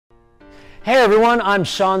Hey everyone, I'm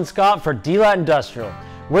Sean Scott for Deelat Industrial.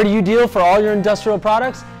 Where do you deal for all your industrial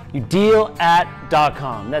products? You deal at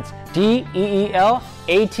 .com. That's DEELAT.com.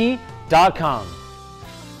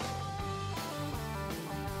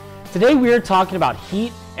 Today we are talking about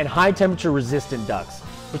heat and high temperature resistant ducts,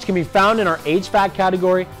 which can be found in our HVAC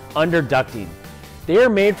category under ducting. They are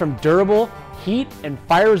made from durable, heat and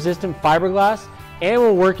fire resistant fiberglass and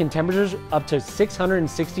will work in temperatures up to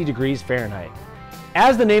 660 degrees Fahrenheit.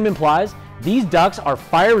 As the name implies, these ducts are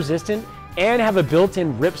fire resistant and have a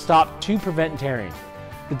built-in ripstop to prevent tearing.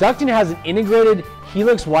 The ducting has an integrated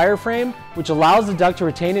helix wire frame which allows the duct to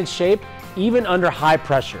retain its shape even under high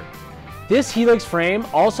pressure. This helix frame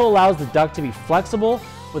also allows the duct to be flexible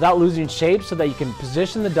without losing shape so that you can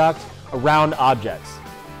position the duct around objects.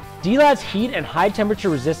 Deelat's heat and high temperature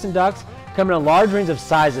resistant ducts come in a large range of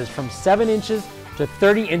sizes from 7 inches to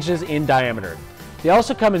 30 inches in diameter. They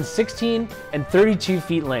also come in 16 and 32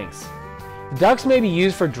 feet lengths. The ducts may be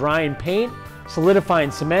used for drying paint,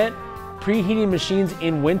 solidifying cement, preheating machines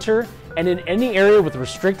in winter, and in any area with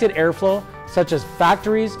restricted airflow such as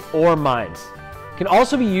factories or mines. It can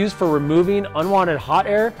also be used for removing unwanted hot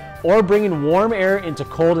air or bringing warm air into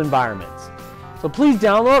cold environments. So please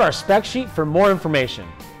download our spec sheet for more information.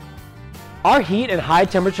 Our heat and high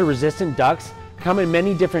temperature resistant ducts come in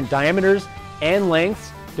many different diameters and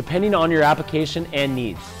lengths depending on your application and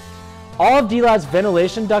needs. All of Deelat's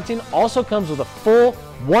ventilation ducting also comes with a full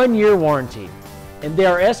 1-year warranty, and they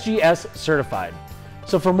are SGS certified.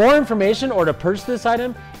 So for more information or to purchase this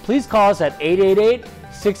item, please call us at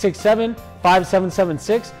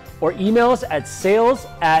 888-667-5776 or email us at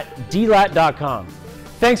sales@deelat.com.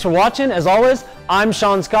 Thanks for watching. As always, I'm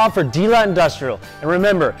Sean Scott for Deelat Industrial. And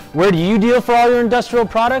remember, where do you deal for all your industrial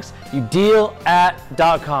products? You deal at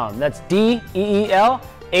 .com. That's DEELAT.com.